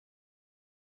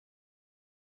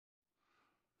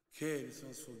Okay, this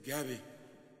one's for Gabby.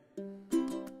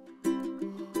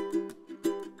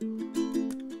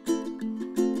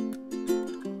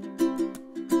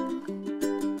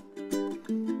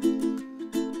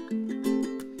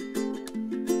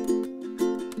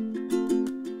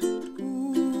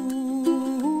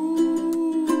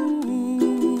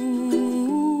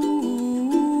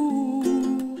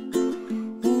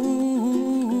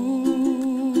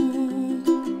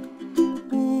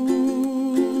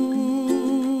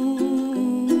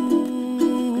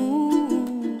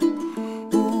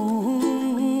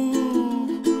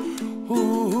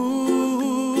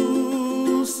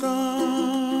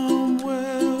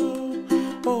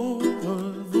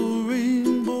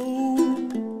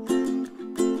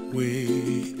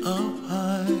 Way up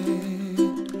high,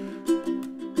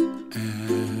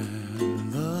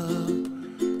 and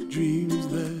the dreams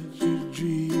that you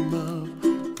dream of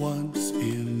once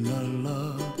in a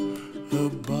lullaby.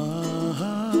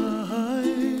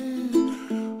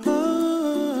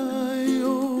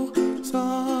 Oh,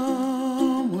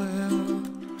 somewhere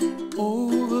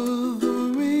over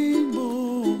the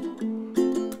rainbow,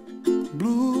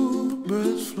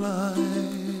 bluebirds fly.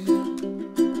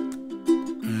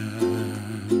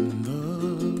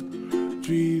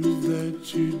 Dreams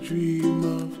that you dream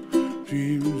of,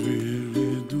 dreams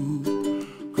really do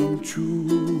come true.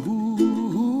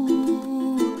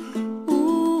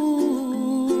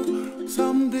 Ooh,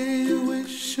 someday you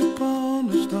wish upon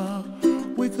a star,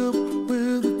 wake up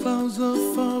where the clouds are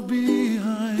far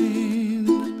behind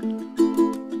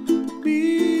me,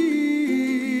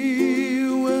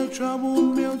 where trouble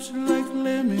melts like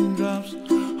lemon drops,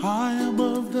 high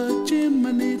above the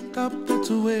chimney top. That's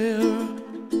where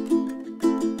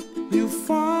you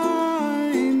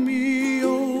find me,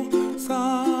 oh,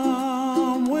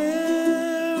 somewhere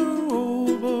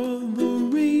over the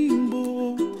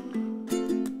rainbow,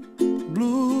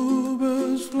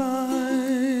 bluebirds fly,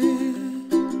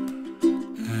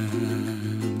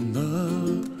 and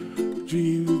the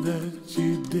dreams that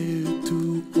you dare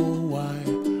to, oh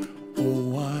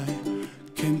why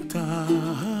can't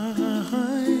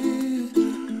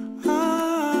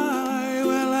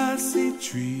well, I see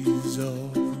trees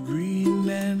of green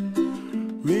and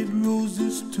red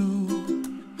roses too.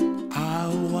 I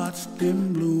watch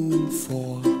them bloom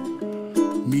for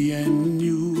me and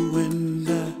you, and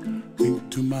I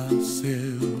think to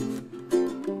myself,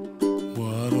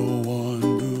 what a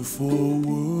wonderful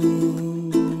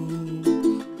world.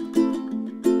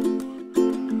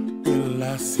 Well,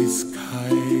 I see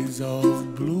skies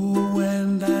of blue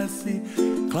and I see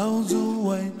clouds of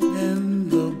white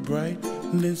and the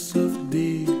brightness of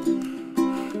day.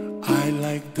 I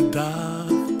like the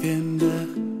dark and I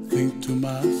think to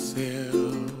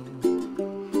myself,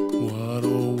 what a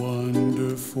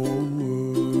wonderful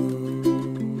world.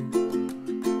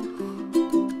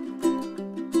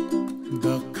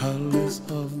 The colors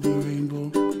of the rainbow,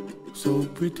 so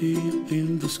pretty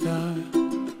in the sky,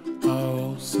 are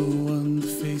also on the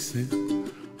faces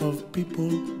of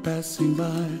people passing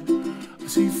by. I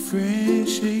see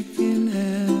friends shaking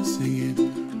hands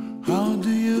singing, how do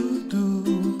you do?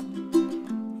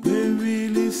 They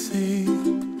really say,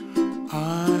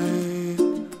 I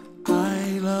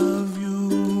love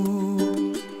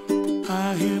you.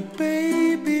 I hear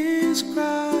babies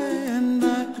cry and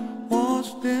I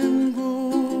watch them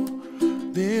grow.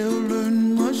 They'll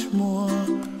learn much more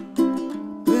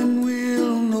than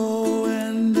we'll know,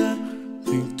 and I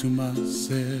think to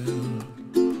myself,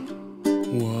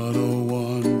 what a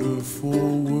wonderful